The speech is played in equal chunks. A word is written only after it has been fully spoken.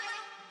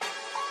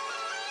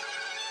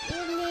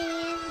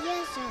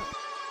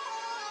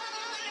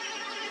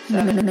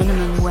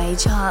Minimum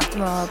wage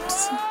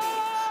heartthrobs.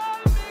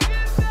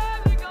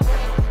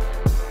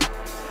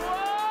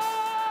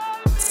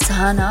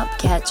 Turn up,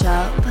 catch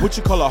up. What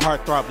you call a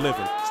heartthrob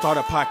living? Start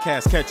a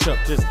podcast, catch up,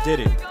 just did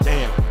it.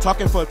 Damn.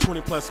 Talking for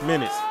 20 plus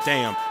minutes.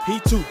 Damn.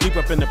 He too deep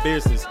up in the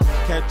business.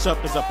 Catch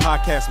up is a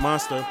podcast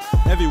monster.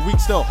 Every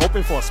week still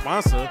hoping for a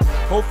sponsor.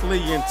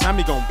 Hopefully in time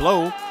he gon'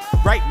 blow.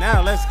 Right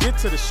now, let's get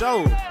to the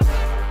show.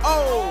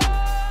 Oh!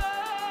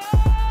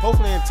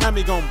 Hopefully in time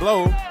he gon'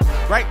 blow.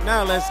 Right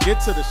now, let's get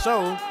to the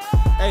show.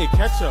 Hey,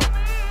 catch up.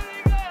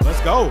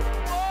 Let's go.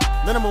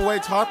 Minimum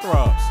wage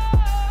heartthrobs.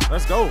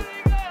 Let's go.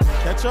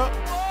 Catch up.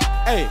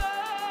 Hey,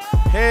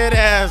 head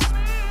ass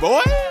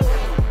boy.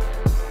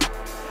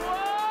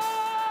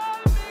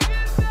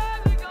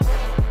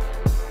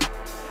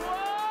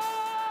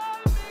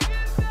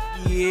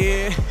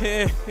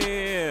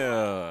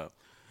 Yeah.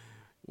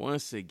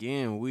 Once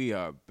again, we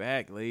are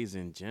back, ladies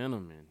and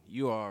gentlemen.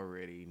 You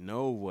already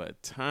know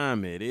what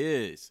time it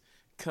is,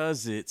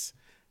 'cause it's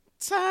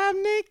time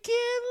to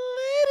get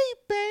litty,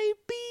 baby.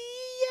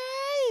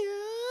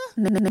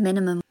 Yeah.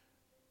 Minimum.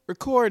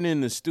 Recording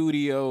in the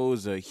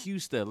studios of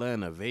Houston,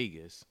 Atlanta,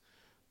 Vegas.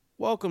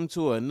 Welcome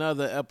to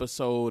another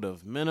episode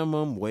of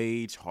Minimum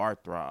Wage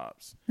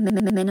Heartthrobs.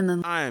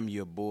 Minimum. I am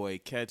your boy,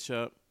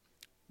 Ketchup.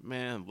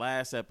 Man,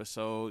 last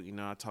episode,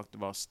 I talked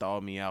about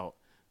Stall Me Out.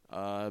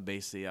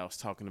 Basically, I was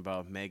talking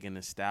about Megan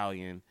Thee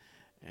Stallion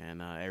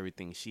and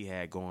everything she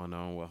had going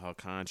on with her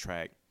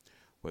contract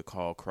with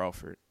Carl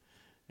Crawford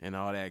and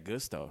all that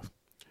good stuff.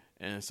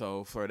 And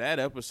so for that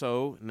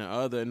episode and the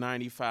other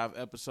 95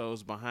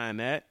 episodes behind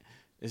that,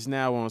 it's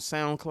now on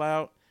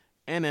SoundCloud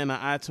and in the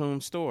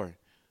iTunes store.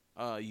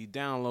 You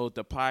download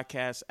the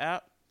podcast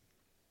app,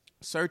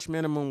 search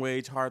Minimum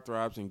Wage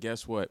Heartthrobs, and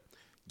guess what?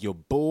 Your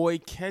boy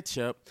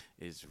Ketchup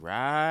is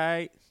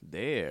right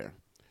there.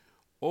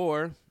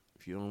 Or,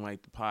 if you don't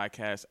like the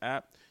podcast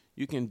app,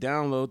 you can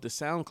download the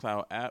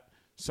SoundCloud app,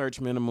 search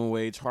Minimum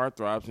Wage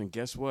Heartthrobs, and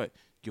guess what?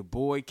 Your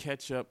boy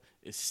Ketchup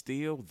is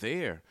still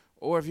there.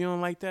 Or if you don't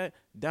like that,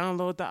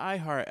 download the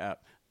iHeart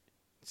app.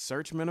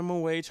 Search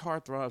Minimum Wage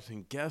Heartthrobs,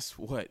 and guess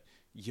what?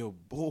 Your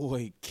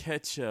boy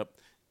Ketchup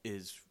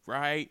is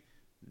right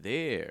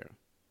there.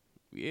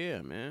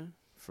 Yeah, man.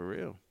 For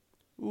real.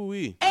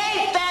 Ooh-wee.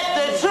 Ain't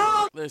that the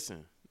truth?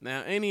 Listen,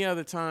 now any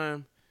other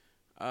time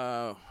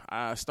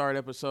I start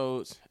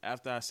episodes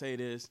after I say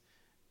this,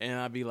 and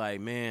I be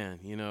like, man,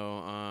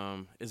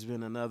 it's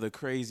been another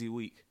crazy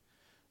week.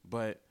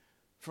 But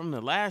from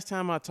the last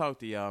time I talked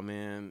to y'all,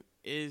 man,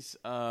 it's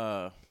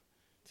to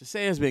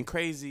say it's been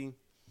crazy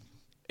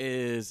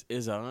is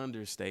an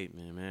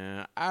understatement,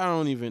 man. I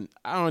don't even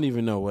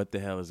know what the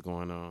hell is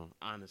going on,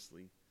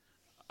 honestly.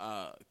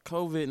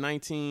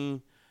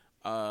 COVID-19,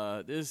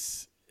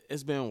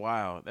 it's been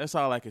wild. That's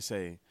all I can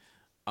say.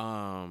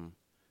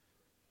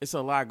 It's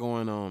a lot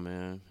going on,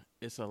 man.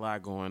 It's a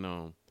lot going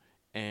on.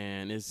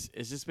 And it's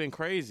just been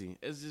crazy.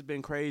 It's just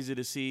been crazy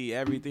to see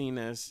everything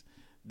that's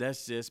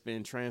just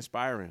been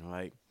transpiring.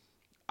 Like,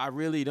 I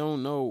really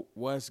don't know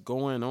what's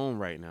going on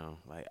right now.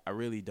 Like, I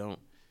really don't.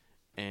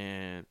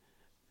 And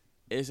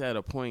it's at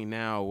a point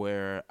now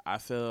where I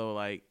feel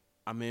like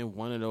I'm in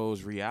one of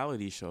those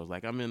reality shows.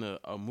 Like, I'm in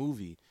a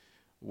movie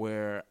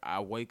where I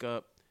wake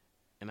up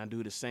and I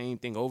do the same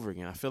thing over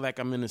again. I feel like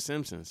I'm in The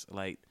Simpsons.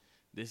 Like,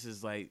 this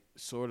is like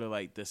sort of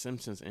like The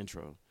Simpsons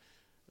intro.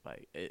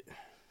 Like,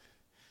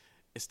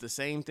 it's the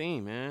same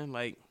thing, man.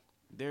 Like,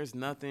 there's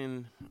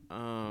nothing.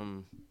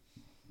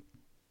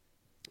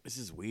 This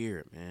is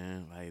weird,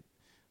 man. Like,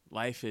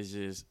 life has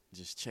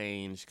just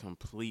changed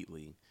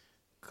completely,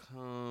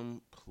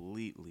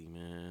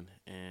 man.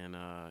 And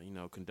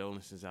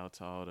condolences out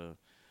to all the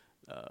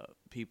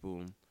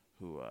people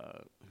who's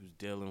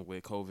dealing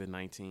with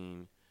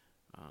COVID-19.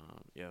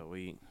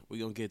 We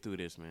gonna get through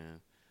this,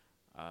 man.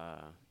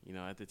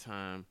 At the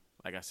time,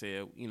 like I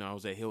said, I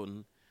was at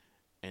Hilton,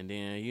 and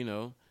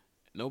then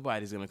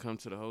nobody's gonna come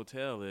to the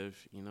hotel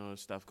if there's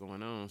stuff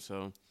going on.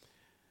 So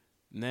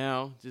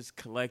now, just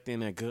collecting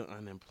that good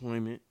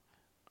unemployment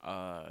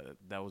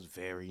that was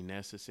very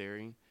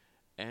necessary.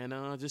 And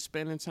just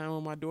spending time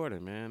with my daughter,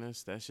 man.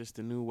 That's just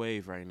the new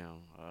wave right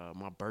now.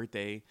 My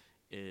birthday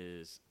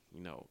is,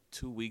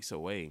 2 weeks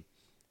away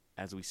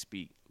as we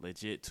speak.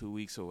 Legit 2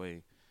 weeks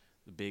away.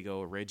 The big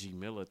old Reggie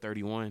Miller,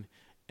 31.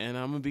 And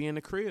I'm going to be in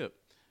the crib.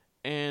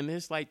 And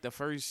it's like I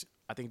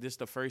think this is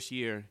the first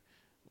year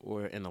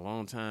or in a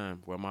long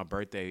time where my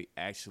birthday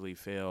actually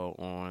fell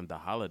on the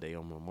holiday,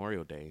 on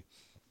Memorial Day.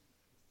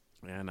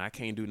 And I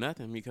can't do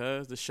nothing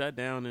because the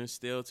shutdown is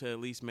still to at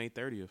least May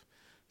 30th.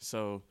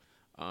 So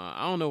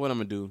I don't know what I'm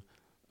gonna do.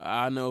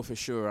 I know for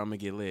sure I'm gonna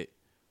get lit,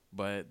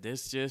 but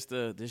this just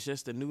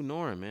the new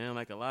norm, man.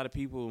 Like, a lot of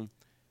people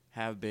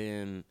have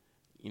been,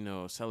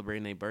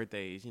 celebrating their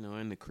birthdays,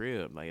 in the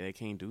crib. Like, they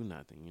can't do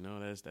nothing.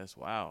 That's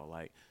wild.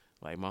 Like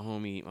my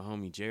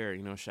homie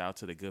Jared. Shout out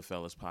to the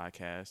Goodfellas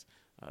podcast.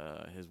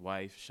 His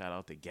wife, shout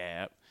out to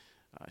Gab.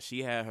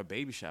 She had her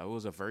baby shower. It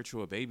was a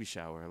virtual baby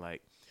shower.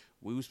 Like,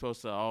 we were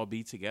supposed to all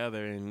be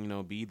together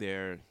and be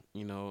there,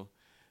 and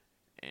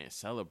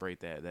celebrate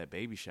that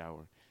baby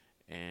shower.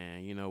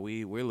 And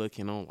we're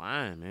looking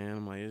online, man.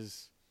 I'm like,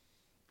 it's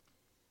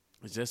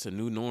just a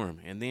new norm.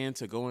 And then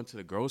to go into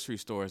the grocery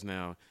stores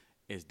now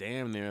is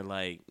damn near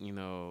like,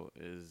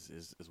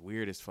 is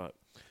weird as fuck.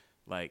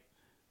 Like,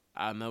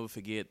 I'll never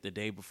forget the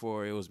day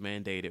before it was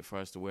mandated for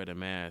us to wear the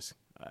mask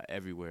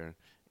everywhere.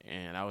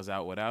 And I was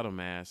out without a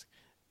mask.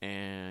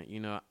 And,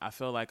 I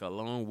felt like a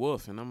lone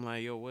wolf. And I'm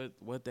like, yo,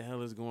 what the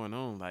hell is going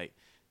on? Like,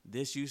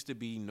 this used to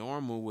be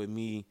normal with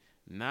me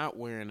not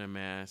wearing a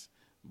mask.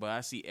 But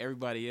I see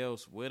everybody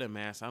else with a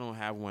mask. I don't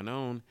have one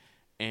on.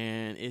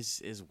 And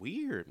it's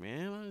weird,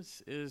 man.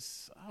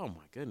 It's oh,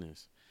 my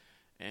goodness.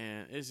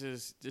 And it's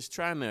just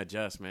trying to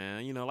adjust,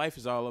 man. Life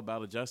is all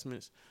about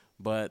adjustments.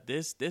 But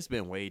this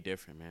been way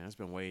different, man. It's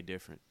been way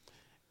different.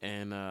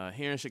 And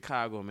here in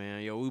Chicago, man,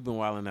 we've been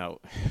wilding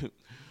out.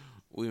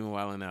 We've been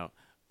wilding out.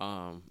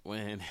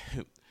 When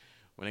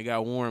it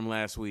got warm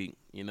last week,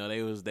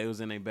 they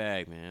was in their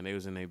bag, man. They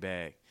was in their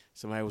bag.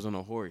 Somebody was on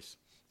a horse.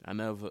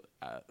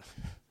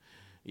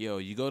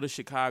 You go to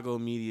Chicago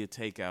Media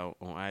Takeout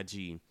on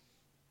IG.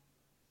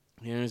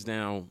 Hands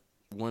down,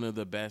 one of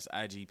the best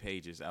IG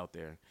pages out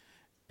there.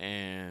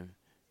 And,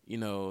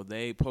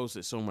 they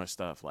posted so much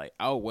stuff. Like,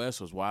 out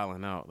west was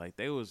wilding out. Like,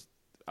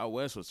 out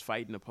west was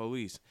fighting the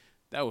police.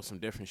 That was some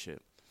different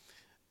shit.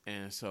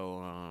 And so,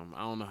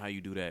 I don't know how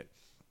you do that.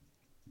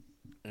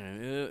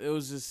 And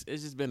it's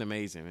just been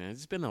amazing, man.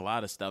 It's been a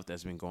lot of stuff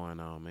that's been going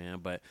on, man.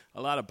 But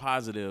a lot of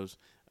positives.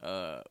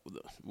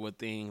 One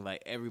thing,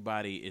 like,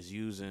 everybody is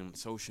using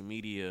social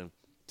media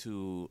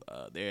to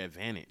their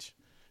advantage.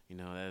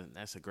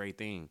 That's a great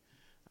thing.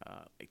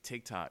 Like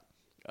TikTok.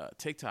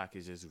 TikTok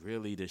is just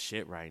really the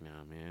shit right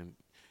now, man.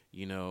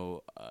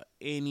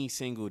 Any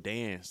single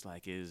dance,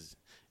 like, it's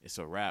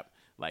a rap.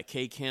 Like,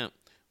 K Camp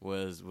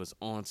was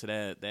on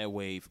to that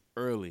wave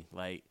early.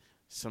 Like,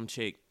 some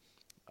chick,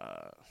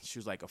 she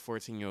was like a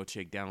 14-year-old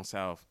chick down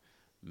south,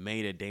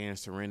 made a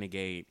dance to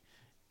Renegade,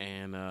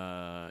 and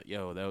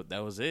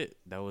that was it.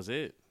 That was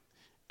it.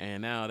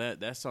 And now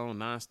that song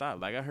nonstop.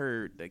 Like, I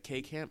heard the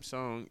K Camp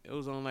song, it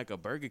was on like a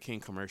Burger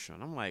King commercial,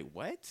 and I'm like,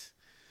 what?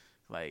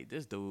 Like,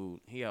 this dude,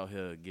 he out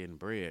here getting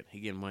bread, he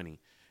getting money.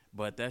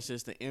 But that's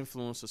just the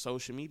influence of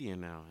social media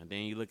now. And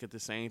then you look at the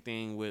same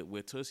thing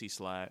with Tootsie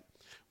Slide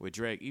with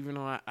Drake. Even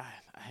though I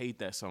hate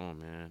that song,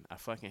 man, I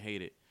fucking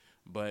hate it.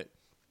 But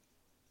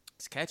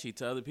it's catchy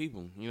to other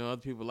people. Other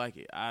people like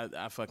it.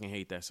 I fucking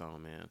hate that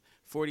song, man.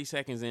 40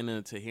 seconds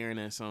into hearing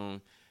that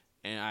song,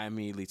 and I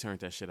immediately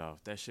turned that shit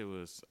off. That shit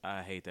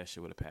I hate that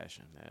shit with a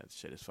passion. That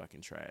shit is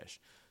fucking trash.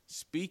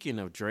 Speaking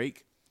of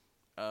Drake,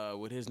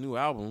 with his new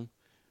album,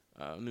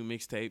 new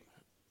mixtape,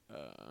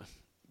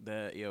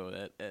 that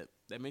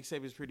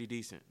mixtape is pretty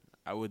decent.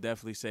 I would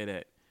definitely say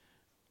that.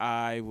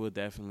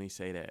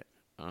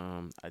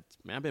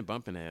 I've been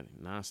bumping that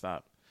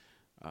nonstop.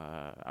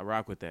 I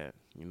rock with that.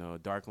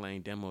 Dark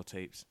Lane demo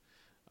tapes.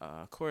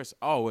 Of course,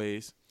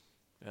 always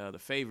the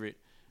favorite.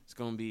 It's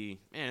gonna be,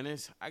 man.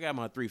 I got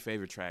my 3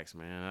 favorite tracks,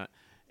 man.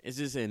 It's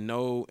just in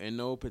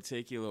no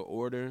particular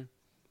order,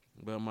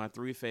 but my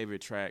 3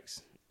 favorite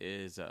tracks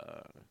is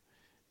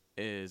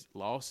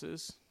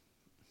Losses,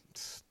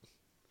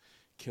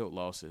 Killed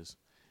Losses,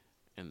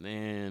 and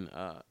then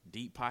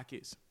Deep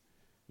Pockets.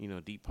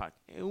 Deep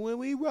Pockets. And when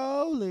we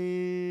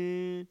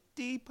rollin',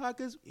 Deep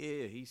Pockets.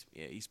 Yeah, he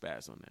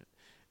spazzed on that.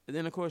 And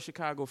then, of course,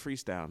 Chicago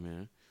Freestyle,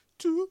 man.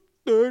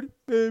 2:30,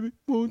 baby,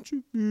 won't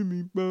you hear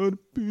me by the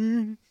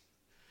bean?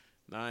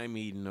 Now, I ain't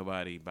meeting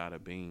nobody by the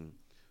bean,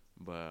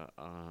 but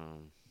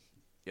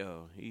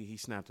he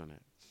snapped on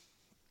that.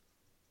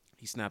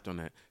 He snapped on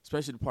that,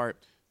 especially the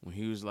part when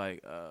he was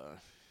like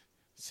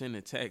send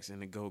a text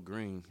and it go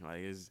green.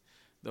 Like,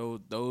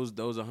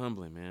 those are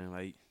humbling, man.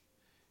 Like,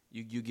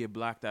 you get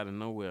blocked out of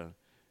nowhere,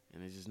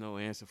 and there's just no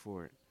answer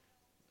for it.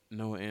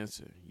 No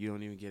answer. You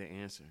don't even get an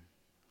answer.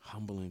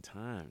 Humbling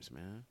times,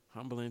 man.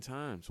 Humbling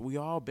times. We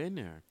all been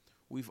there.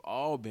 We've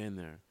all been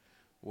there.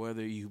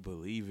 Whether you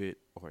believe it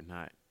or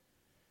not,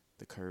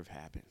 the curve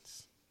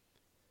happens.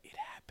 It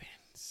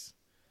happens.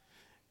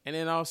 And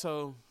then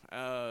also,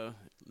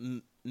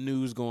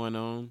 news going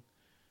on.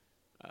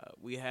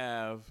 We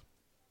have,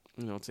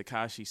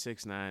 Tekashi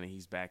 6ix9ine, and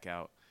he's back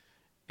out.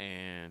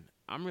 And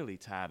I'm really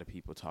tired of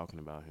people talking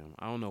about him.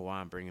 I don't know why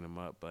I'm bringing him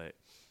up, but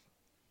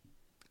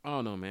I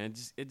don't know, man.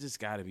 It just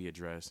got to be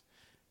addressed.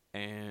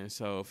 And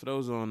so, for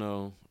those who don't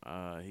know,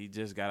 he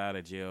just got out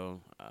of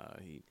jail.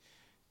 He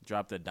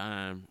dropped a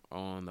dime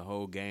on the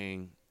whole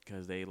gang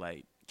because they,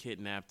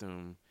 kidnapped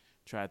him,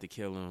 tried to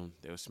kill him.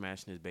 They were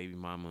smashing his baby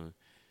mama.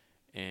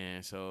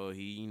 And so,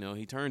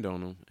 he turned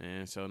on them.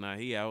 And so, now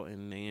he out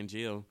and they in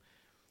jail.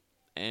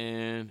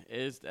 And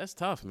that's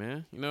tough,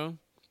 man,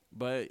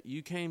 But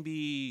you can't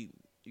be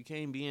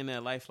in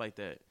that life like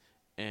that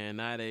and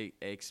not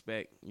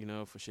expect,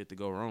 for shit to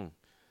go wrong.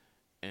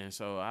 And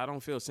so I don't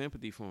feel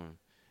sympathy for him.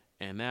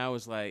 And now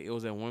it's like, it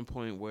was at one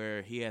point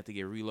where he had to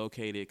get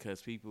relocated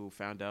because people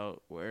found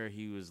out where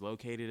he was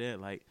located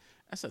at. Like,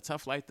 that's a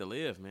tough life to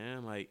live,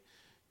 man. Like,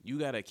 you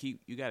gotta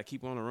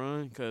keep on the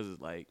run because,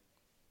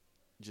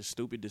 just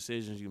stupid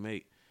decisions you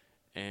make.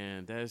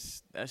 And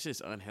that's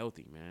just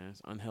unhealthy, man.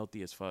 It's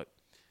unhealthy as fuck.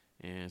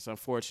 And it's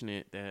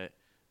unfortunate that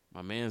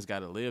my man's got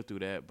to live through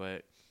that,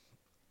 but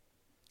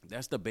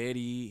that's the bed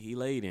he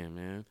laid in,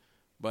 man.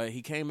 But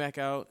he came back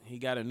out. He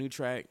got a new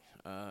track.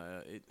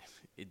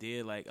 It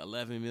did like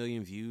 11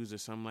 million views or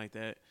something like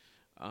that.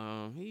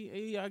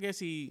 I guess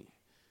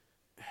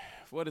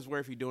for what it's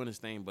worth, he doing his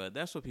thing. But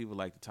that's what people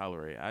like to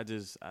tolerate. I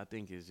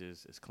think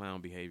it's clown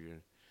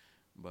behavior.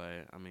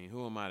 But I mean,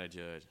 who am I to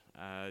judge?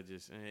 It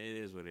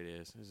is what it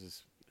is. It's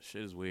just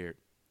shit is weird,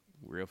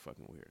 real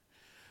fucking weird.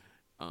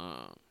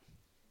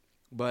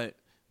 But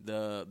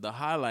the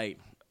highlight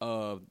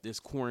of this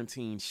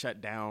quarantine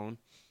shutdown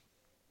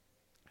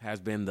has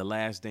been The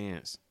Last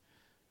Dance,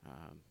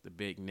 the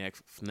big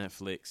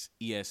Netflix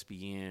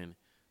ESPN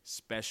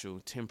special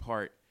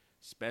 10-part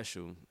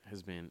special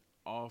has been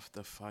off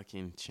the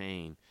fucking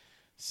chain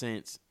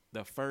since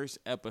the first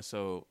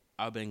episode.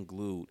 I've been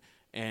glued,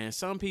 and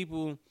some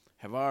people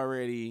have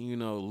already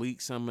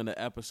leaked some of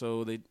the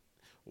episode. They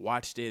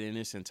watched it in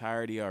its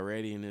entirety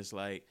already, and it's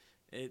like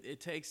it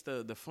takes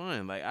the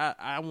fun. Like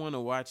I want to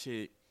watch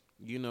it,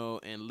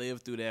 and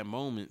live through that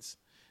moments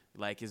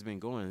like it's been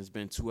going. It's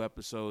been 2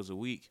 episodes a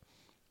week,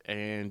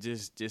 and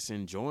just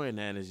enjoying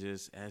that has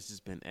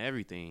just been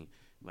everything.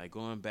 Like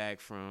going back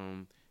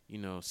from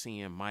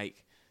seeing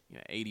Mike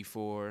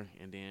 84,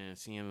 and then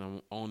seeing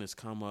him on his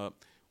come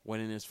up,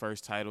 winning his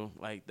first title.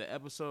 Like the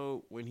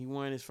episode when he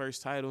won his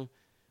first title,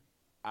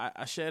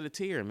 I shed a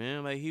tear,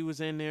 man. Like he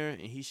was in there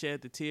and he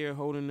shed the tear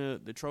holding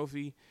the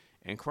trophy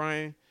and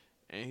crying,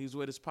 and he's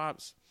with his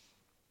pops.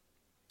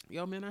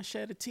 Yo, man, I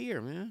shed a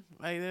tear, man.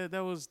 Like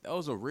that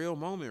was a real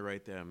moment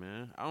right there,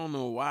 man. I don't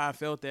know why I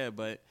felt that,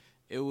 but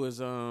it was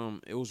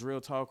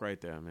real talk right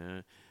there,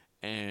 man.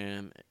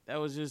 And that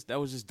was just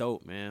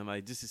dope, man.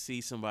 Like just to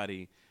see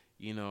somebody,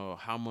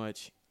 how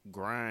much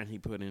grind he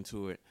put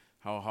into it,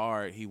 how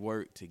hard he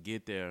worked to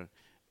get there,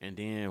 and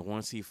then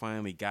once he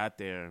finally got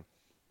there,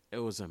 it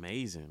was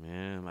amazing,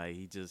 man. Like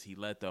he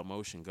let the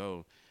emotion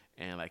go,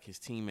 and like his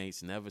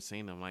teammates never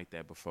seen him like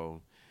that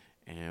before,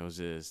 and it was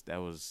just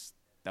that was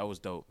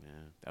dope,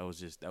 man. That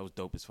was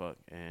dope as fuck,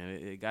 and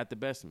it got the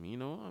best of me,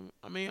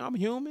 I mean, I'm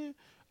human.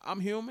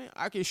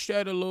 I can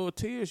shed a little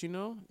tears,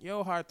 Yo,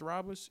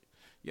 heartthrobbers,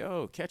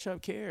 yo,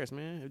 Ketchup cares,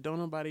 man. If don't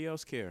nobody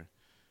else care,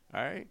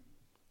 all right.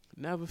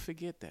 Never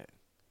forget that.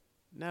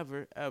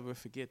 Never ever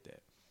forget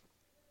that.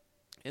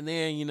 And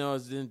then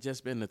it's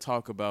just been the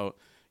talk about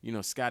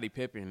Scottie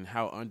Pippen and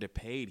how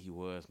underpaid he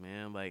was,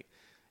 man. Like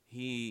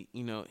he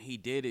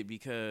did it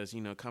because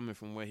coming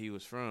from where he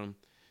was from,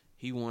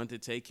 he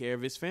wanted to take care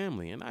of his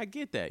family, and I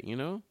get that.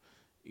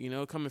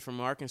 Coming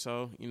from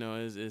Arkansas,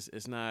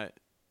 it's not.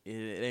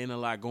 It ain't a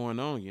lot going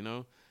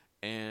on,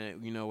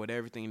 and with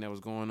everything that was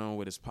going on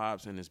with his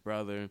pops and his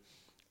brother,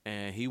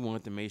 and he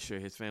wanted to make sure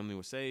his family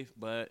was safe.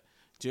 But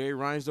Jerry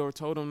Reinsdorf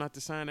told him not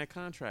to sign that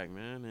contract,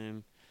 man,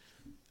 and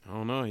I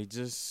don't know. He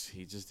just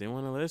didn't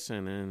want to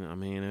listen, and I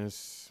mean,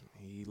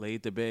 he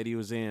laid the bed he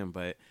was in.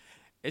 But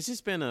it's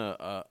just been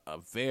a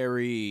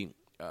very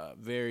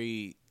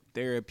very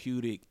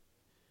therapeutic,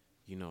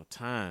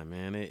 time,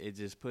 man. It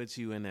just puts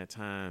you in that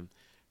time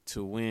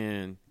to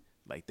win.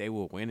 Like they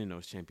were winning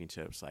those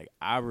championships. Like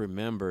I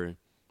remember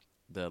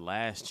the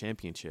last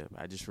championship.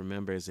 I just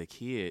remember as a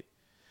kid,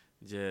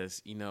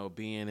 just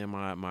being in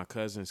my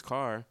cousin's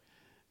car,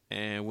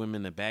 and when I'm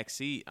in the back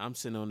seat, I'm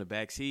sitting on the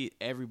back seat.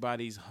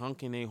 Everybody's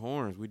honking their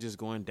horns. We're just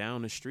going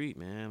down the street,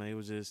 man. It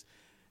was just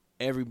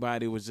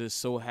everybody was just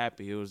so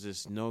happy. It was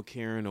just no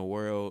care in the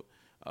world.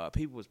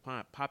 People was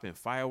popping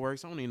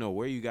fireworks. I don't even know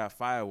where you got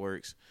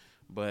fireworks,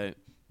 but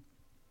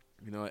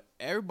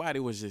everybody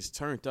was just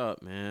turned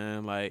up,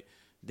 man. Like.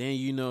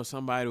 Then,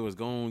 somebody was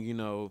going,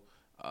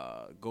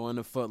 going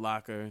to Foot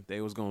Locker.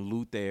 They was going to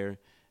loot there,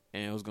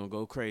 and it was going to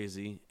go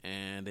crazy.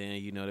 And then,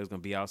 they was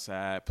going to be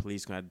outside.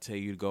 Police going to have to tell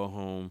you to go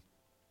home.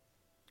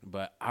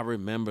 But I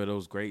remember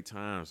those great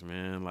times,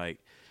 man. Like,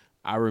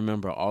 I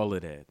remember all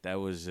of that.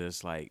 That was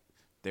just, like,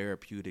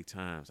 therapeutic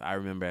times. I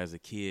remember as a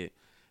kid,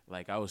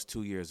 like, I was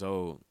 2 years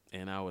old,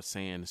 and I was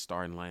saying the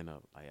starting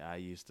lineup. Like, I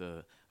used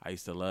to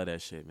love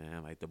that shit,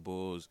 man. Like the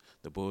Bulls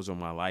are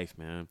my life,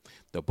 man.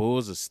 The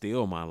Bulls are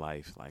still my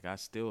life. Like I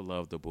still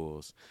love the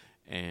Bulls.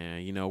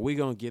 And we're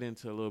gonna get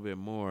into a little bit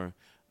more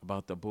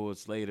about the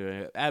Bulls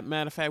later.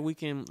 Matter of fact, we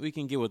can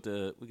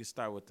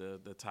start with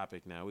the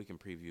topic now. We can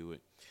preview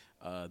it.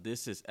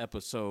 This is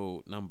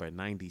episode number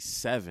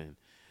 97,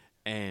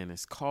 and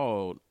it's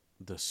called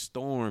 "The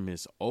Storm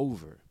Is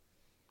Over."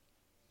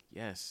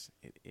 Yes,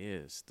 it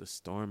is. The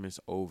storm is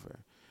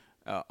over.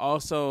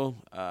 Also,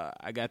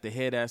 I got the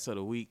head ass of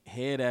the week.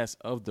 Head ass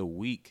of the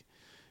week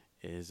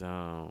is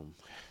a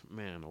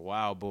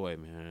wild boy,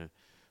 man.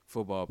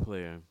 Football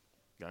player.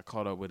 Got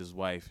caught up with his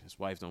wife. His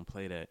wife don't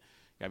play that.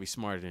 Gotta be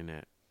smarter than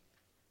that.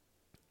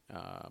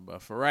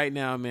 But for right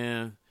now,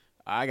 man,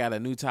 I got a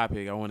new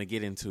topic I want to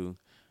get into.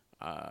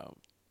 We're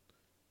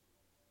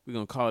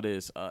gonna call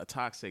this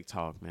toxic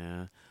talk,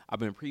 man. I've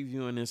been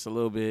previewing this a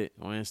little bit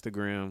on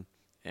Instagram,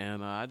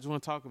 and I just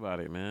want to talk about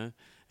it, man.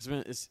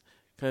 It's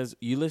because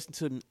you listen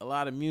to a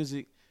lot of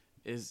music,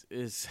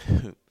 is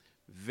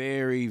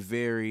very,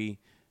 very,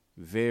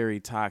 very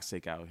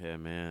toxic out here,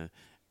 man.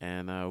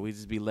 And we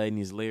just be letting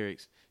these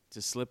lyrics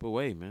just slip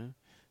away, man.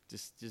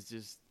 Just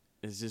it's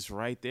just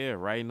right there,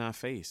 right in our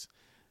face.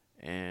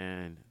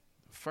 And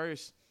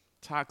first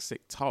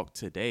toxic talk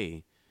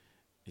today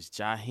is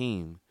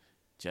Jaheim,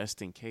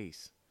 just in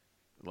case.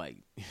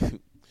 Like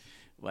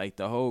like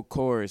the whole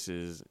chorus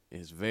is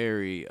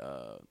very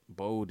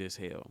bold as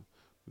hell.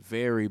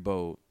 Very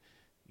bold.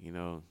 You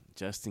know,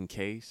 just in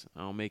case I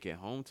don't make it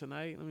home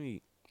tonight,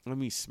 let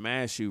me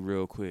smash you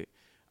real quick.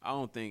 I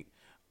don't think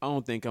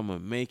I'm gonna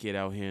make it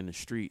out here in the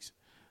streets,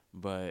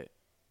 but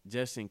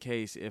just in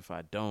case if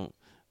I don't,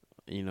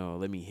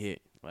 let me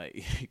hit.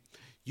 Like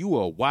you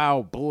a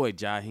wild boy,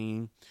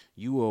 Jaheim.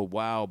 You a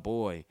wild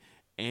boy,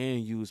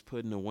 and you was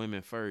putting the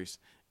women first.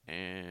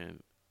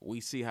 And we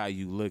see how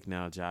you look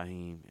now,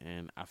 Jaheim,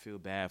 and I feel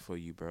bad for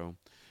you, bro.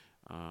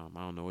 I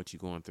don't know what you're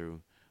going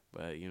through,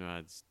 but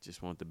I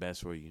just want the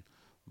best for you.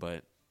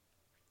 But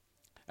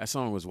that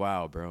song was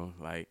wild, bro.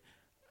 Like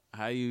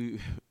how you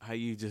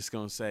just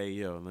gonna say,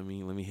 yo, let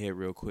me hit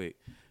real quick,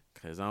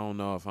 cause I don't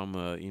know if I'm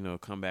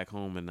come back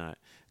home or not.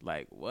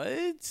 Like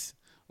what?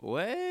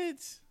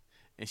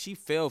 And she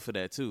fell for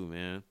that too,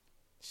 man.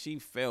 She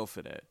fell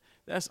for that.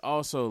 That's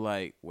also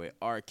like with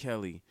R.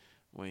 Kelly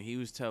when he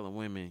was telling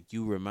women,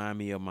 "You remind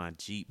me of my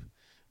Jeep."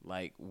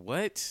 Like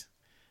what?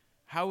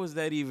 How is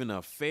that even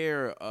a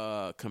fair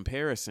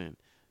comparison?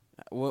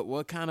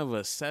 What kind of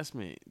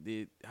assessment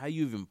how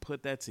you even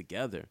put that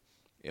together?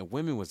 And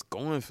women was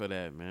going for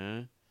that,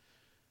 man.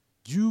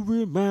 You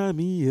remind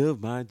me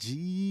of my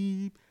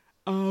Jeep.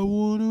 I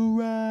wanna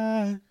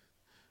ride.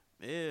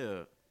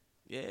 Yeah.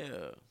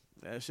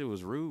 That shit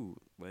was rude,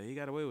 but he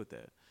got away with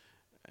that.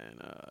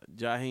 And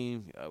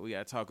Jaheim, we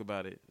gotta talk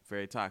about it.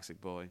 Very toxic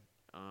boy.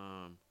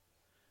 I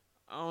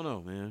don't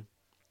know, man.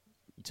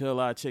 You tell a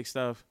lot of chick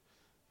stuff,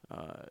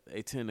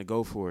 they tend to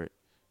go for it.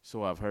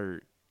 So I've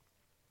heard.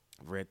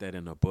 I've read that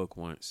in a book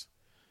once.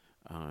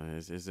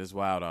 It's just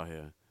wild out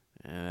here.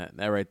 And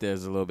that right there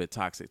is a little bit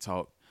toxic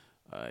talk.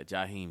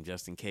 Jaheim,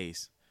 just in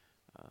case.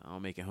 I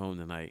don't make it home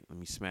tonight. Let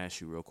me smash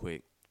you real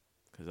quick.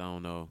 Because I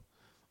don't know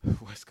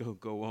what's going to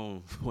go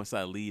on once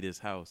I leave this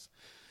house.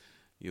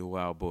 You're a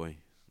wild boy.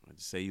 I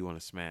just say you want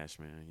to smash,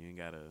 man. You ain't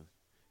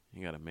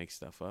gotta make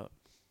stuff up.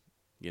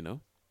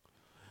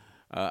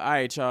 All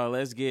right, y'all.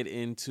 Let's get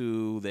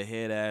into the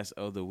head ass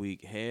of the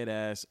week. Head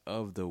ass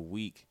of the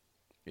week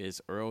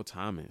is Earl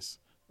Thomas,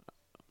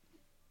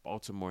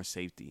 Baltimore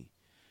safety.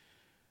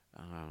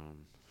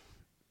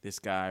 This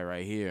guy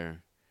right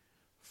here,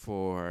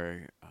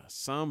 for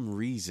some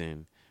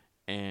reason,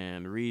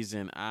 and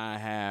reason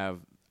I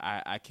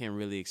can't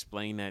really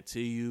explain that to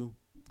you.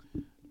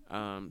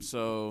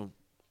 So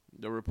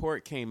the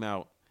report came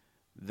out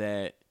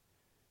that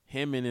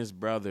him and his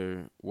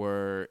brother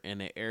were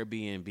in an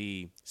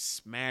Airbnb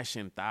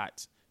smashing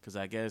thoughts, because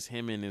I guess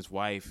him and his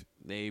wife,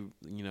 they,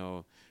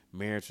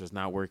 marriage was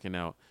not working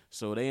out.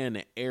 So they in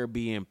the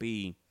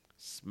Airbnb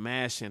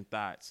smashing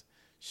thoughts.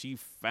 She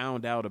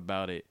found out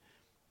about it,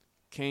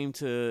 came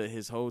to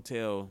his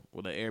hotel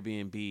with an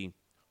Airbnb,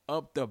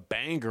 up the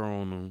banger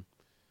on him,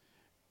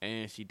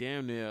 and she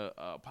damn near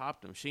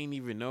popped him. She didn't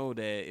even know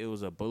that it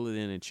was a bullet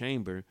in the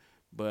chamber.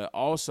 But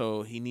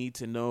also, he need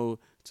to know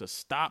to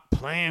stop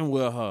playing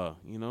with her.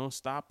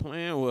 Stop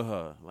playing with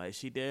her. Like,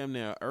 she damn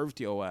near earthed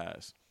your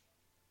ass.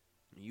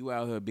 You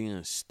out here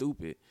being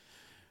stupid.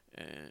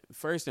 And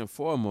first and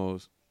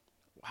foremost,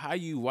 why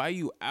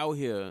you out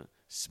here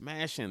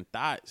smashing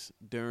thoughts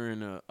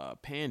during a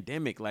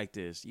pandemic like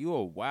this? You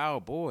a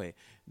wild boy.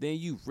 Then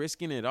you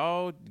risking it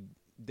all,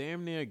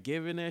 damn near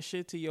giving that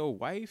shit to your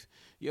wife.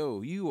 Yo,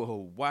 you a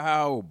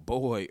wild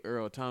boy,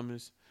 Earl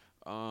Thomas.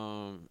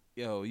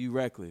 You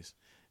reckless.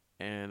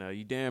 And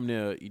you damn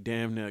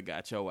near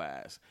got your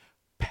ass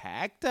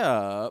packed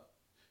up.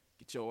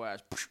 Get your ass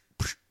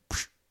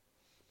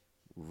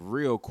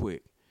real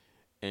quick.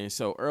 And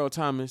so Earl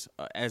Thomas,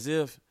 as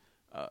if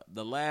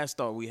the last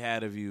thought we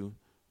had of you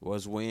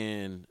was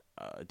when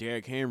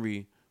Derrick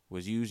Henry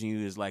was using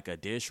you as like a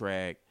dish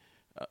rag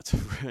to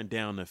run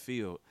down the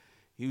field.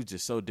 He was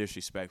just so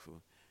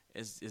disrespectful.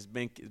 It's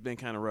been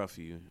kind of rough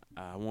for you.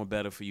 I want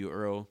better for you,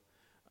 Earl.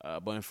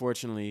 But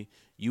unfortunately,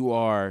 you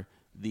are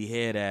the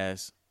head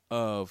ass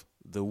of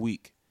the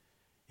week.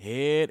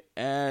 Head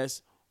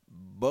ass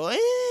boy.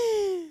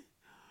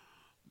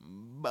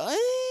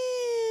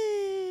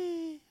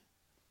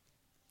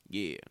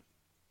 Yeah.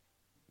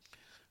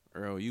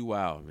 Earl, you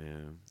wild,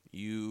 man.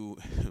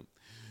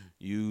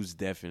 You's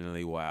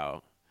definitely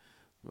wild.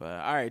 But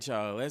all right,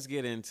 y'all, let's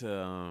get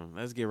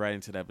right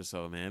into the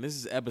episode, man. This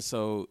is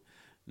episode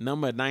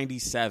number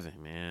 97,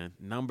 man.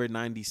 Number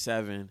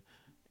 97.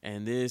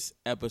 And this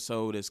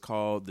episode is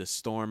called The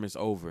Storm is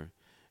Over.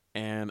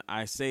 And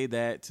I say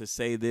that to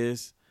say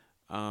this,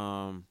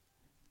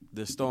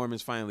 the storm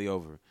is finally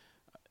over.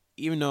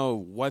 Even though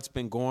what's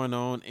been going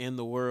on in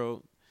the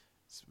world,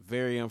 it's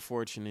very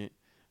unfortunate.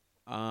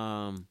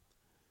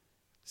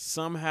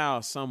 Somehow,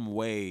 some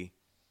way,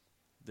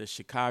 the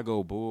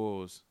Chicago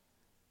Bulls,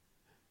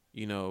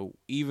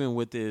 even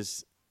with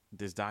this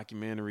this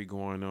documentary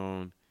going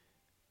on.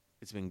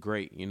 It's been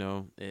great, you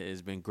know.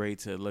 It's been great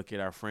to look at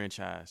our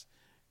franchise.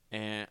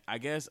 And I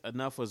guess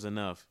enough was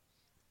enough.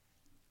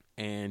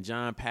 And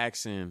John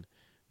Paxson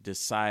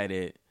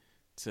decided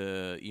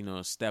to, you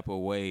know, step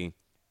away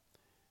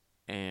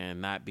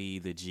and not be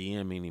the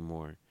GM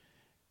anymore.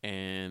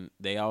 And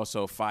they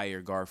also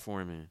fired Gar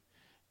Forman.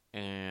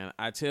 And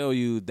I tell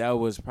you, that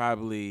was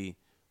probably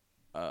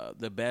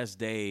the best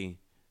day,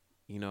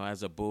 you know,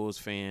 as a Bulls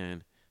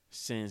fan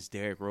since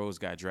Derrick Rose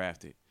got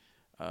drafted.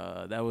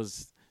 That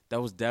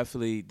was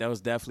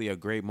definitely a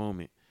great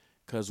moment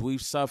because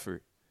we've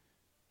suffered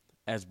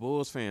as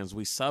Bulls fans.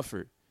 We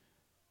suffered.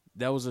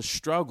 That was a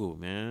struggle,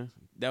 man.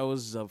 That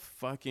was a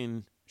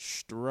fucking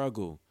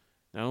struggle.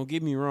 Now, don't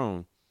get me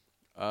wrong.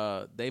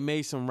 They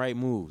made some right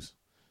moves.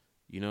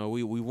 You know,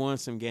 we won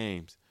some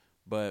games,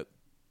 but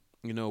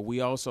you know, we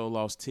also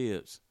lost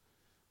Tibbs.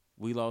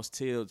 We lost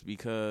Tibbs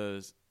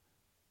because,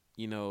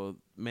 you know,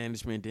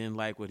 management didn't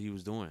like what he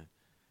was doing.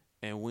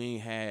 And we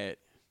ain't had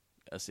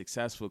a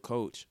successful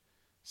coach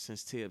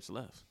since Tibbs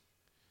left.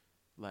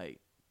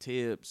 Like,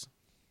 Tibbs,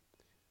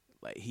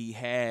 like, he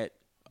had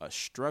a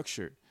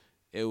structure.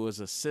 It was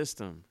a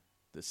system.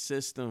 The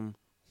system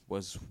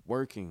was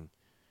working.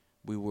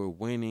 We were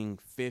winning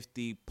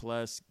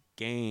 50-plus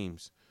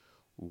games.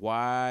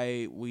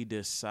 Why we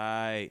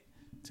decide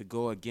to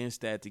go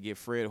against that to get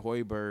Fred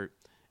Hoiberg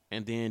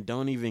and then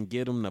don't even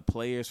get him the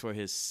players for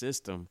his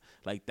system.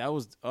 Like, that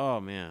was, oh,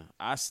 man,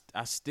 I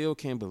still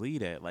can't believe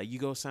that. Like, you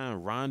go sign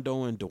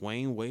Rondo and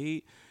Dwayne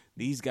Wade.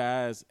 These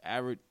guys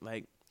average,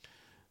 like,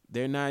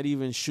 they're not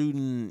even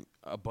shooting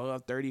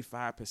above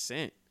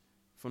 35%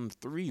 from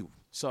three.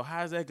 So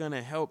how's that going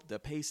to help the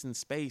pace and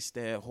space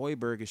that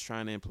Hoiberg is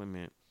trying to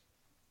implement?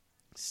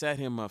 Set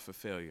him up for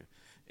failure.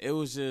 It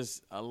was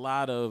just a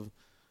lot of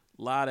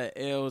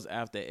L's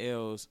after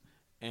L's.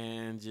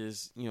 And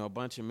just, you know, a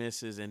bunch of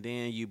misses. And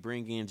then you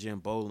bring in Jim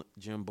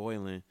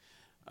Boylan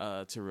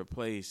to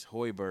replace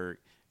Hoiberg.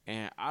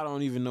 And I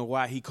don't even know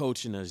why he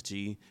coaching us,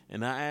 G.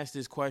 And I ask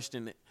this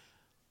question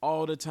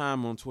all the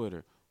time on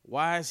Twitter.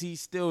 Why is he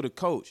still the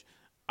coach?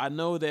 I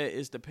know that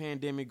it's the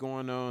pandemic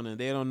going on and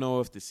they don't know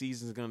if the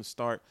season's going to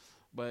start.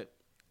 But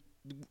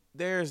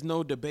there's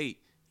no debate.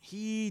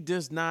 He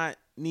does not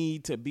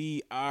need to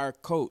be our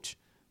coach.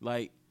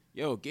 Like,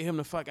 yo, get him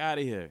the fuck out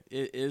of here.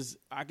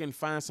 I can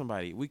find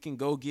somebody. We can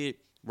go get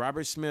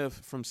Robert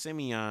Smith from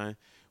Simeon.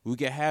 We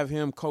can have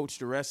him coach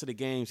the rest of the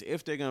games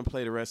if they're going to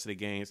play the rest of the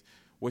games,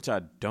 which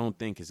I don't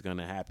think is going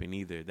to happen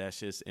either. That's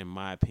just in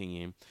my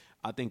opinion.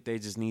 I think they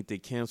just need to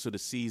cancel the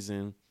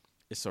season.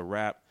 It's a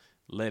wrap.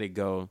 Let it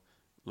go.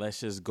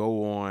 Let's just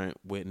go on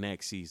with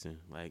next season.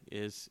 Like,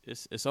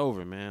 it's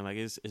over, man. Like,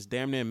 it's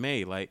damn near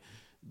May. Like,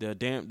 the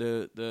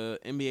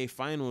NBA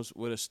Finals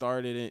would have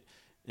started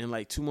in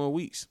like 2 more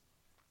weeks.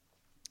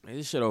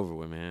 This shit over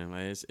with, man.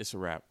 Like, it's a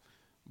wrap.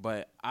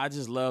 But I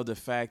just love the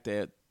fact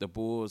that the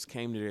Bulls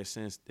came to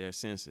their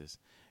senses.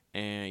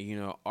 And, you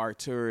know,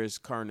 Arturas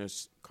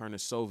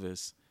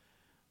Karnisovas,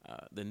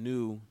 the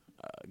new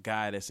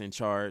guy that's in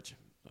charge,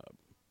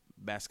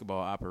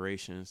 basketball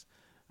operations,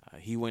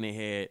 he went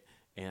ahead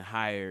and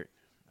hired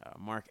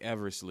Mark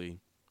Eversley,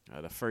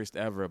 the first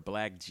ever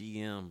black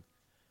GM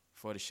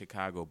for the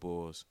Chicago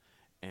Bulls.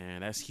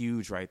 And that's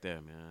huge right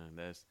there, man.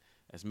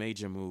 That's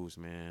major moves,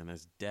 man.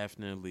 That's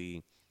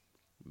definitely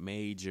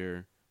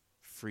major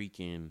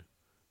freaking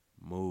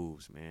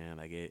moves, man.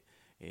 Like,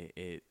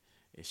 it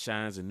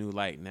shines a new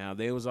light. Now,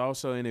 there was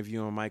also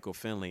interviewing Michael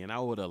Finley, and I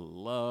would have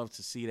loved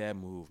to see that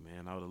move,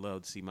 man. I would have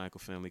loved to see Michael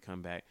Finley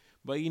come back.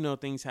 But, you know,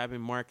 things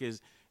happen.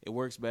 Marcus, it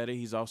works better.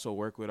 He's also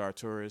worked with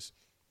Arturas.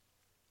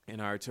 And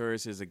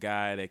Arturas is a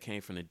guy that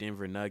came from the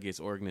Denver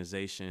Nuggets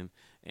organization,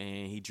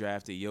 and he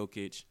drafted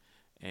Jokic.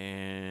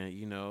 And,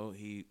 you know,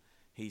 he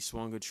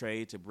swung a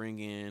trade to bring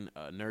in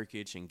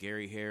Nurkic and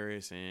Gary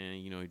Harris,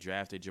 and, you know, he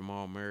drafted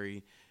Jamal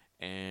Murray.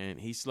 And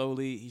he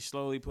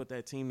slowly put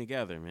that team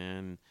together,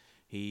 man.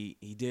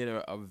 He did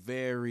a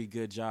very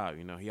good job.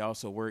 You know, he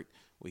also worked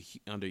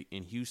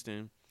in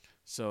Houston.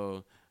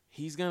 So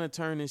he's going to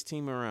turn his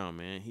team around,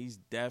 man. He's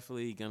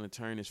definitely going to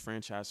turn his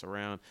franchise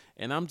around.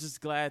 And I'm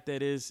just glad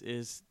that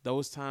is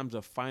those times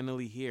are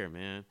finally here,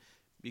 man,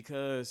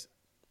 because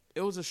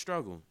it was a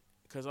struggle.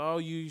 Because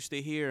all you used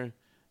to hear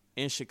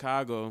in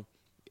Chicago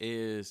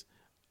is,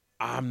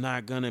 I'm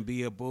not going to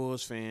be a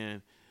Bulls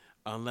fan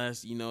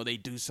unless, you know, they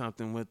do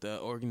something with the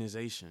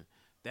organization.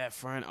 That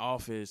front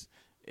office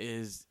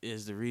is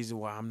the reason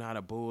why I'm not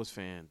a Bulls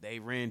fan. They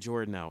ran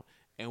Jordan out.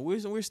 And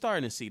we're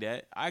starting to see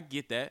that. I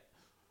get that.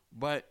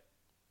 But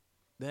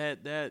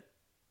that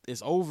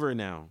is over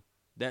now.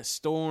 That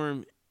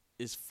storm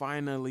is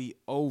finally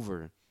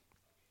over.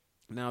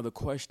 Now the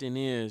question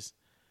is,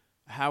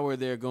 how are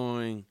they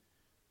going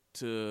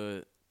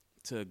to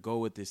go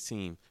with this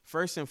team?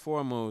 First and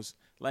foremost,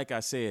 like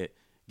I said,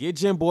 get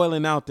Jim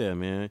Boylan out there,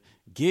 man.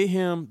 Get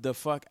him the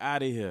fuck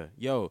out of here.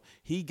 Yo,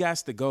 he got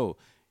to go.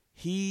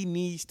 He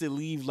needs to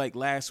leave like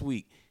last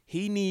week.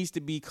 He needs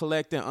to be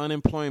collecting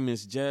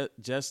unemployment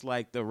just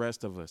like the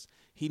rest of us.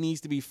 He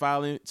needs to be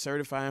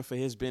certifying for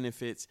his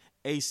benefits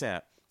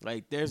ASAP.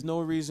 Like, there's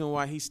no reason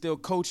why he's still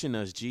coaching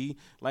us, G.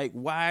 Like,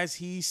 why is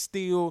he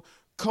still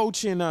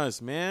coaching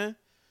us, man?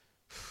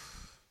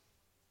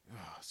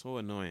 So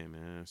annoying,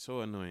 man. So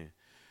annoying.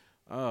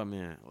 Oh,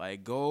 man.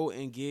 Like, go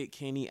and get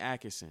Kenny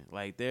Atkinson.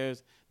 Like, there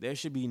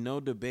should be no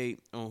debate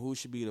on who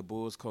should be the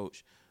Bulls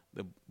coach.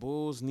 The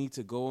Bulls need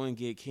to go and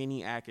get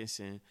Kenny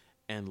Atkinson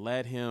and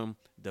let him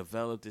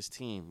develop this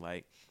team.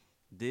 Like,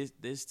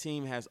 this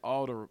team has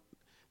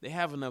they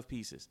have enough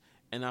pieces.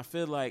 And I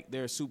feel like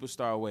they're a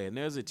superstar away. And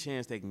there's a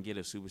chance they can get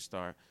a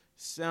superstar.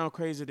 Sound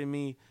crazy to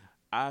me?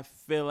 I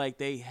feel like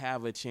they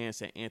have a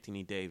chance at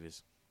Anthony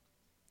Davis.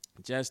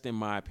 Just in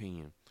my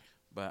opinion.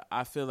 But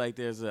I feel like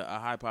there's a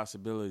high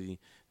possibility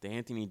that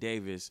Anthony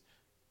Davis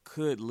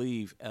could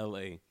leave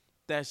L.A.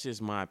 That's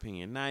just my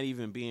opinion. Not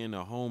even being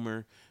a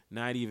homer,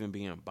 not even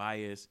being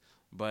biased.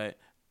 But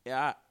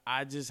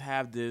I just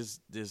have this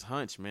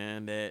hunch,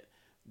 man,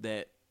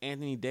 that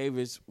Anthony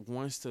Davis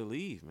wants to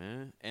leave,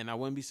 man. And I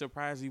wouldn't be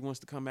surprised if he wants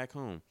to come back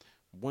home.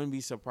 Wouldn't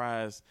be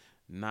surprised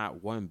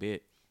not one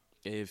bit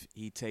if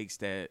he takes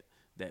that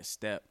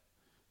step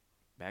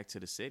back to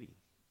the city.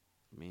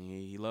 I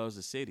mean, he loves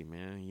the city,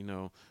 man. You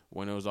know,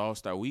 when it was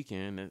All-Star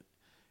Weekend,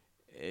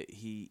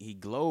 he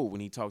glowed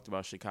when he talked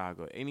about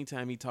Chicago.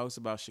 Anytime he talks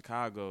about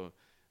Chicago,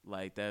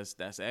 like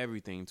that's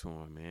everything to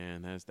him,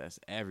 man. That's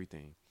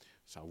everything.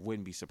 So I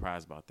wouldn't be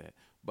surprised about that.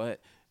 But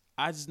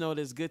I just know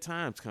there's good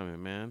times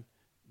coming, man.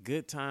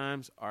 Good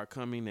times are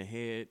coming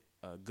ahead.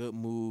 Good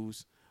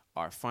moves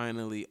are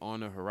finally on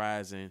the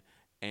horizon,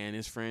 and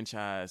this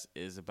franchise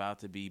is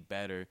about to be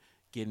better,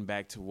 getting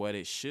back to what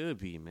it should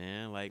be,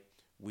 man. Like,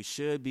 we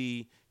should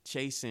be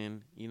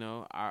chasing, you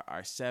know,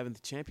 our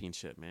seventh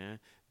championship, man.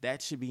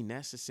 That should be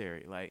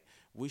necessary. Like,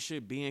 we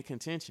should be in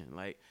contention.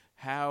 Like,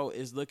 how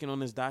is looking on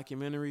this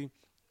documentary,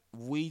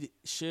 we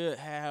should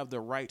have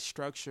the right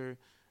structure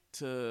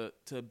to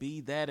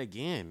be that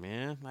again,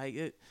 man.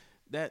 Like,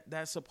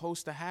 that's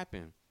supposed to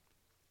happen.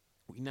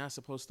 We're not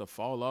supposed to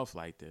fall off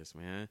like this,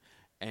 man.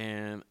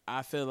 And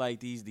I feel like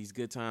these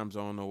good times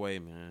are on the way,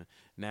 man.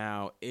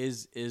 Now,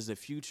 is the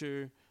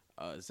future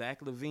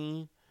Zach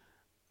LaVine?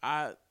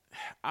 I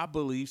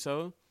believe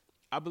so.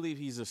 I believe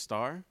he's a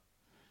star.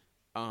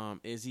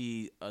 Is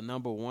he a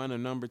number one or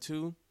number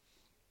two?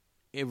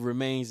 It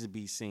remains to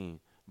be seen.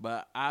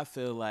 But I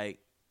feel like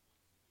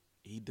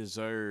he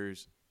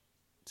deserves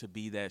to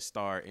be that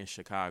star in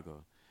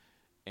Chicago.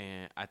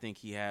 And I think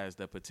he has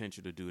the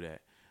potential to do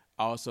that.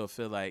 I also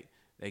feel like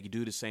they could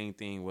do the same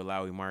thing with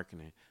Lauri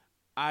Markkanen.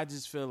 I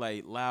just feel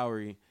like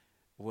Lauri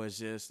was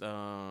just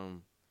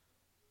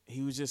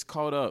he was just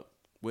caught up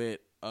with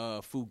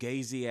a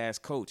fugazi-ass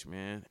coach,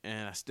 man.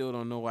 And I still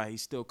don't know why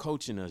he's still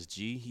coaching us,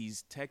 G.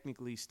 He's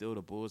technically still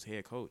the Bulls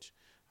head coach.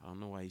 I don't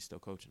know why he's still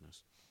coaching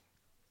us.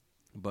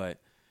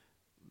 But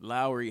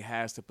Lauri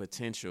has the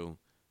potential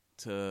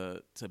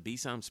to be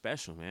something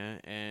special, man.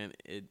 And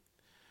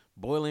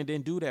Boylan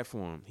didn't do that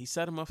for him. He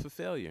set him up for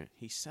failure.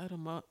 He set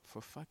him up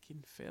for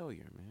fucking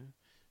failure, man.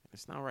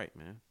 It's not right,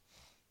 man.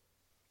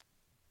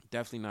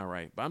 Definitely not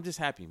right. But I'm just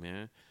happy,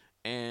 man.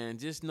 And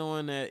just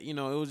knowing that, you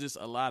know, it was just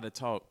a lot of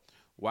talk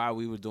while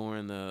we were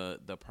doing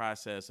the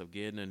process of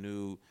getting a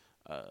new,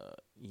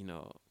 you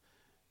know,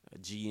 a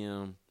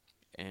GM.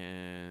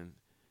 And,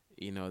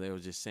 you know, they were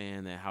just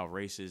saying that how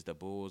racist the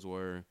Bulls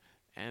were.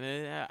 And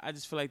I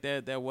just feel like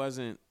that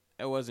wasn't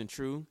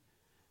true.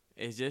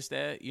 It's just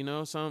that, you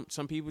know, some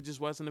people just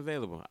wasn't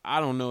available. I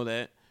don't know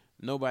that.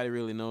 Nobody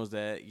really knows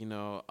that. You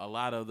know, a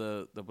lot of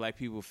the black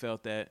people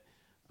felt that,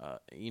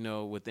 you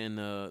know, within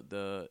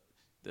the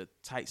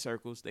tight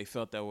circles, they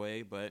felt that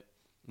way. But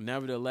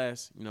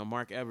nevertheless, you know,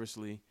 Mark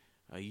Eversley,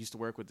 he used to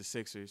work with the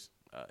Sixers.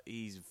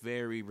 He's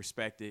very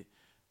respected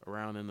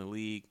around in the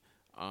league.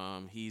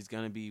 He's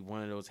gonna be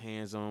one of those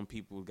hands-on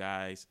people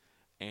guys,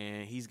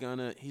 and he's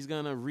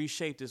gonna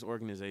reshape this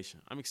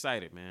organization. I'm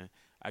excited, man.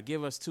 I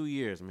give us 2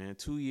 years, man.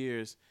 2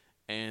 years,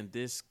 and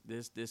this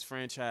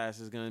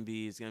franchise is gonna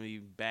be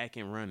back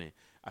and running.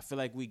 I feel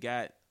like we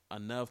got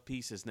enough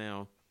pieces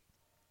now.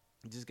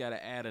 Just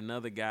gotta add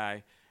another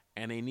guy,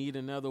 and they need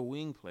another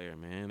wing player,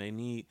 man.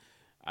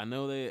 I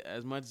know that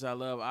as much as I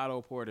love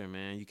Otto Porter,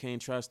 man, you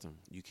can't trust him.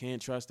 You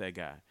can't trust that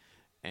guy,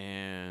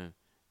 and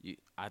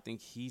I think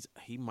he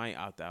might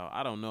opt out.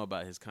 I don't know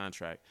about his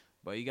contract,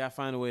 but you gotta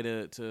find a way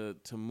to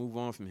move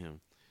on from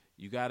him.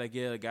 You got to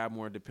get a guy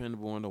more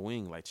dependable on the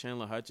wing. Like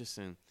Chandler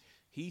Hutchison,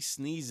 he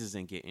sneezes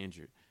and get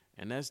injured.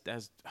 And that's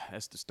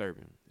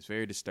disturbing. It's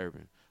very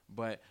disturbing.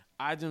 But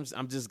I'm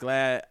just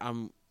glad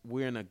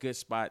we're in a good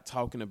spot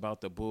talking about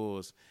the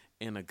Bulls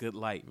in a good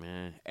light,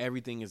 man.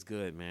 Everything is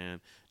good,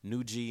 man.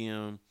 New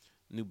GM,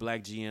 new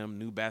black GM,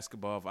 new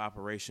basketball of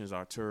operations,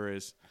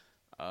 Arturas.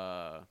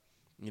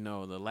 You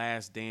know, the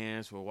Last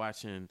Dance, we're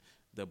watching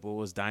the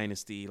Bulls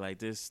dynasty. Like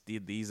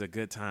these are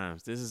good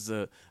times. This is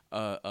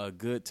a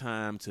good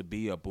time to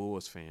be a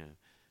Bulls fan.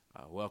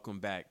 Welcome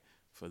back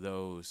for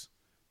those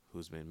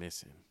who's been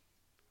missing.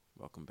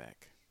 Welcome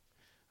back.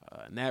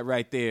 And that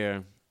right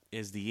there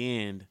is the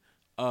end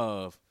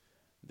of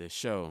the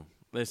show.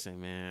 Listen,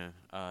 man,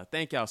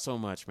 thank y'all so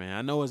much, man.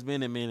 I know it's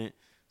been a minute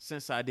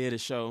since I did a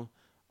show.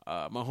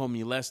 My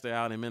homie Lester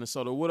out in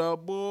Minnesota. What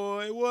up,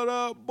 boy? What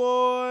up,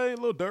 boy?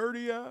 Little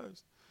dirty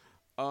eyes.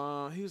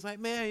 He was like,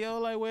 man, yo,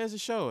 like, where's the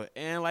show?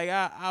 And like,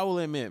 I will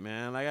admit,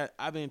 man, like,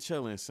 I've been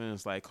chilling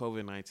since like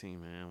COVID-19,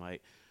 man.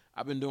 Like,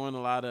 I've been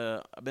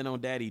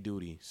on daddy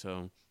duty,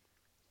 so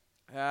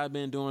I've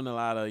been doing a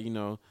lot of,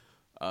 doing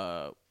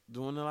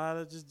a lot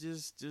of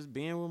just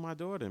being with my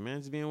daughter, man,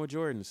 just being with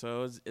Jordan.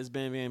 So it's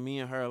been me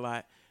and her a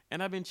lot,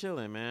 and I've been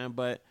chilling, man.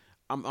 But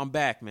I'm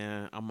back,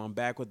 man. I'm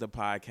back with the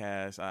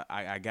podcast.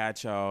 I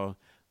got y'all.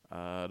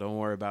 Don't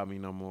worry about me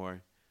no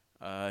more.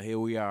 Here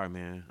we are,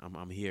 man.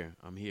 I'm here.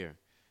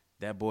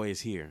 That boy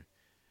is here.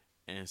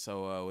 And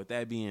so with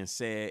that being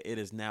said, it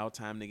is now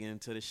time to get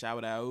into the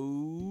shout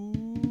outs.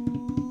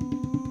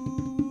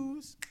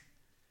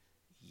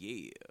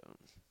 Yeah.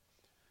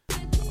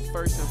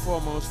 First and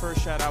foremost,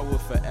 first shout out will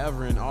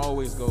forever and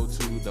always go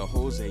to the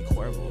Jose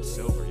Cuervo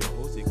Silver. Yo,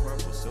 Jose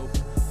Cuervo Silver,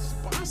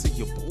 sponsor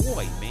your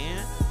boy,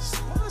 man.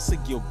 Sponsor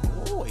your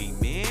boy,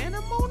 man.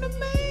 I'm on the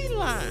main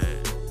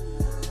line.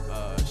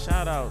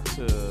 Shout out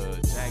to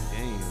Jack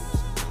Daniels,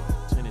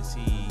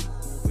 Tennessee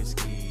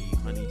Whiskey,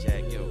 Honey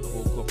Jack, yo, the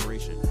whole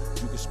corporation.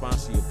 You can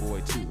sponsor your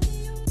boy too.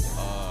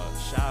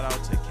 Shout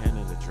out to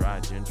Canada Dry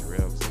Ginger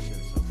Ale, because that shit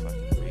is so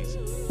fucking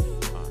amazing.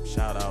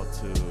 Shout out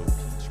to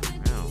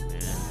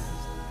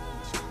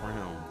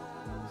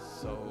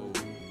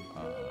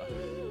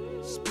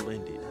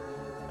splendid.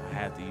 I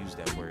have to use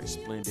that word.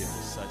 Splendid is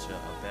such a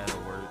better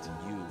word to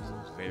use.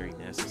 It's very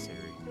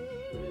necessary.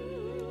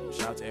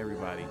 Shout out to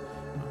everybody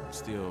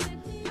still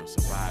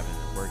surviving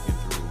and working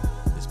through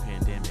this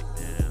pandemic,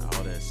 man.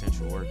 All the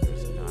essential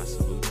workers. I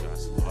salute you. I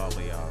salute all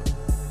of y'all.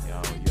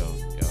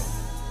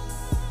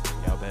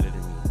 Y'all better than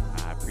me.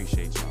 I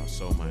appreciate y'all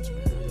so much,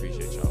 man. I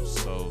appreciate y'all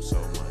so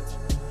much.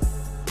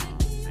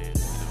 Man,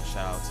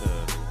 shout out to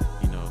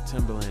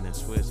Timberland and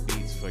Swiss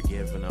Beats for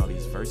giving all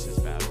these versus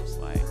battles,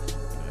 like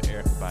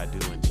Erykah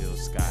Badu and Jill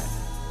Scott,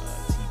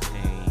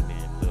 T-Pain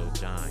and Lil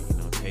Jon,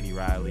 Teddy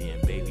Riley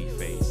and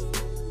Babyface,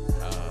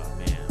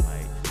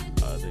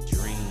 The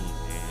Dream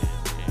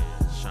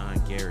and Sean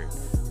Garrett.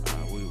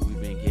 We've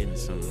been getting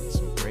some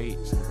great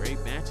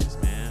matches,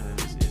 man. And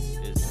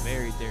it's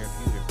very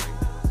therapeutic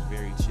right now. It's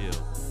very chill.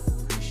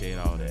 Appreciate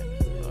all that.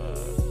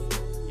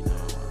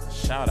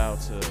 Shout out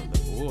to the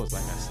Bulls,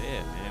 like I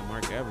said, man.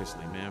 Mark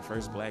Eversley, man,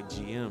 first black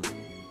GM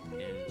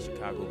in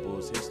Chicago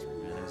Bulls history,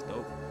 man. That's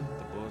dope.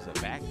 The Bulls are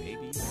back,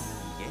 baby.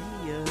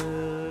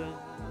 Yeah.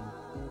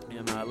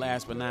 And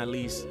last but not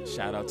least,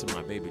 shout out to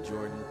my baby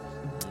Jordan.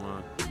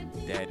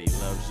 Daddy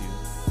loves you.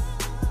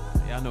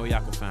 Y'all know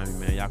y'all can find me,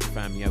 man. Y'all can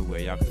find me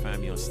everywhere. Y'all can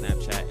find me on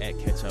Snapchat at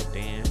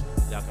KetchupDan.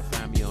 Y'all can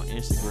find me on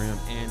Instagram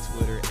and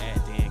Twitter at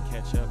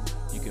DanKetchup.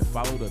 You can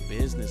follow the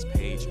business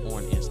page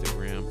on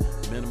Instagram,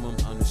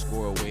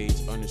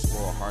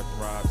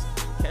 minimum_wage_heartthrobs.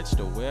 Catch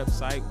the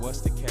website,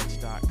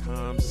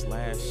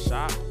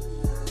 whatstheketch.com/shop.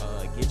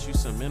 Get you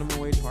some minimum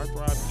wage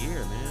heartthrob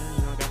gear, man.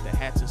 I got the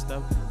hats and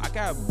stuff. I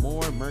got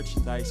more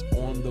merchandise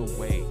on the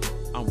way.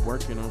 I'm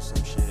working on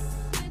some shit.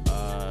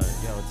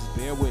 Just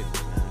bear with me,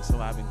 man. That's a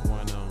lot been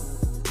going on.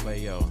 But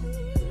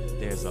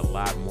there's a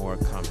lot more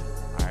coming.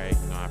 All right,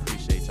 I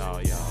appreciate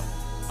y'all.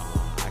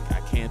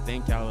 I can't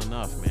thank y'all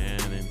enough, man.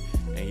 And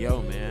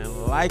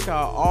man, like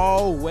I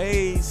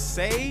always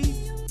say.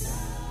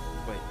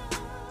 Wait.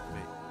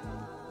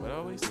 What I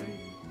always say?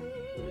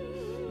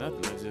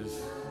 Nothing. I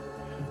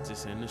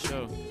just end the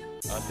show.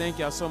 Thank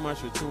y'all so much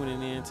for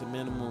tuning in to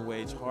Minimum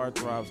Wage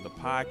Heartthrobs, the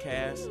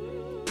podcast.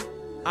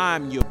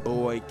 I'm your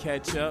boy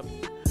Ketchup.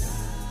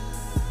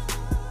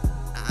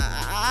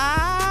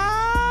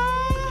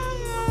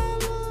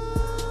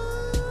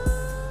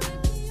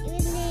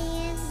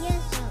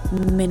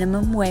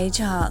 Minimum wage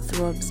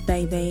heartthrobs,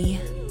 baby.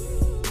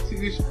 See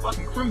this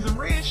fucking crimson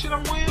red shit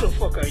I'm wearing? Who the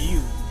fuck are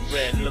you?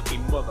 Red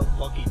looking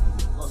motherfucking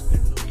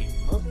mustard looking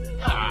mustard.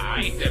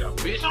 Ain't that a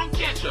bitch? I'm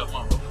Ketchup,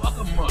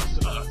 motherfucker.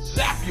 Must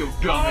zap your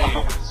dumb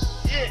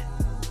ass. Shit.